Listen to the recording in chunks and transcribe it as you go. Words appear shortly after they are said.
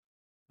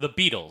The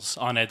Beatles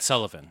on Ed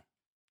Sullivan.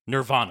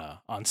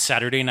 Nirvana on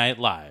Saturday Night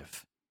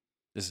Live.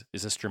 Is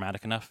this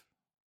dramatic enough?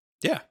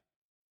 Yeah.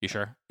 You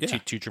sure? Yeah.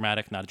 Too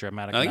dramatic, not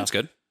dramatic I enough? think it's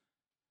good.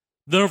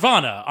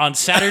 Nirvana on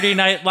Saturday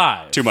Night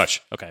Live. Too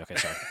much. Okay,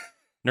 sorry.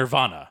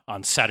 Nirvana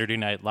on Saturday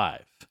Night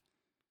Live.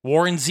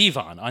 Warren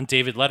Zevon on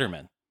David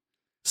Letterman.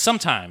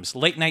 Sometimes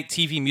late-night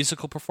TV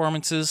musical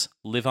performances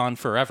live on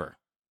forever.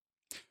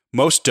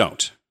 Most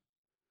don't,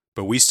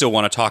 but we still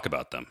want to talk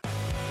about them.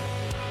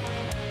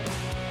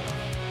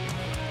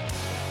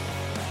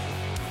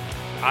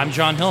 I'm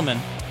Jon Hillman.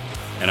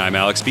 And I'm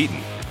Alex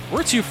Beaton.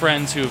 We're two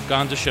friends who have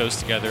gone to shows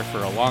together for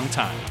a long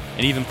time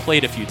and even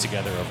played a few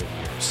together over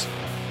the years.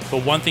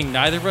 But one thing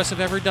neither of us have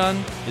ever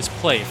done is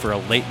play for a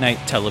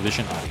late-night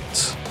television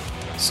audience.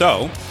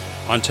 So,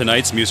 on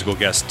tonight's musical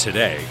guest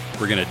today,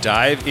 we're going to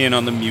dive in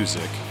on the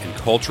music and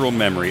cultural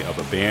memory of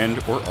a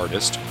band or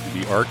artist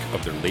through the arc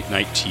of their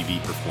late-night TV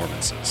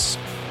performances.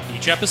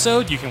 Each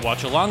episode, you can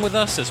watch along with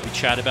us as we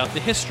chat about the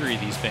history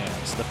of these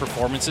bands, the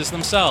performances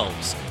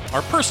themselves,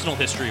 our personal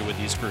history with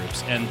these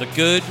groups, and the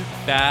good,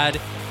 bad,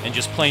 and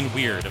just plain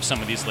weird of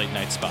some of these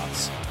late-night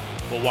spots.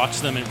 We'll watch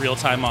them in real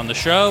time on the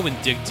show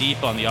and dig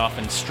deep on the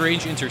often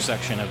strange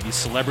intersection of these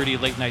celebrity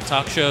late-night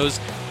talk shows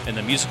and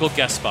the musical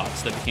guest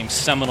spots that became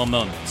seminal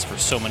moments for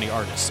so many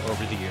artists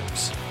over the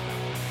years.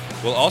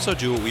 We'll also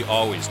do what we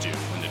always do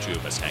when the two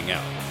of us hang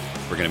out.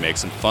 We're going to make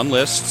some fun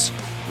lists,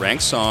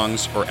 rank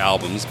songs or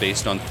albums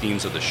based on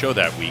themes of the show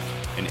that week,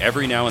 and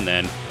every now and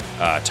then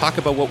talk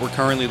about what we're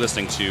currently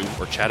listening to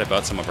or chat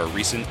about some of our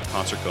recent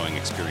concert-going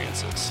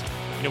experiences.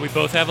 You know, we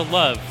both have a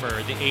love for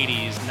the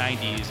 80s,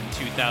 90s, and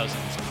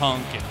 2000s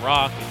punk and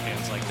rock and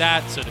bands like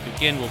that. So to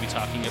begin, we'll be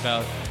talking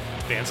about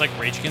bands like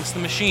Rage Against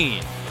the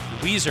Machine,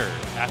 Weezer,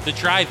 At the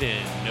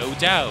Drive-In, No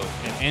Doubt,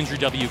 and Andrew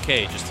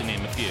WK, just to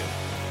name a few.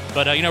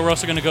 But, we're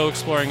also going to go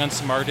exploring on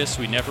some artists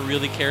we never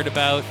really cared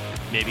about,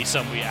 maybe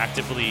some we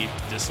actively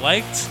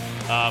disliked,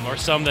 or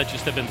some that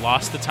just have been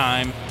lost to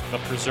time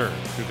but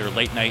preserved through their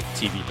late-night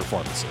TV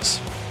performances.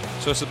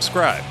 So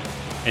subscribe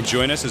and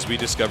join us as we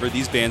discover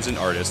these bands and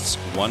artists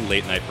one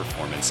late-night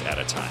performance at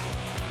a time.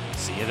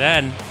 See you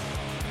then.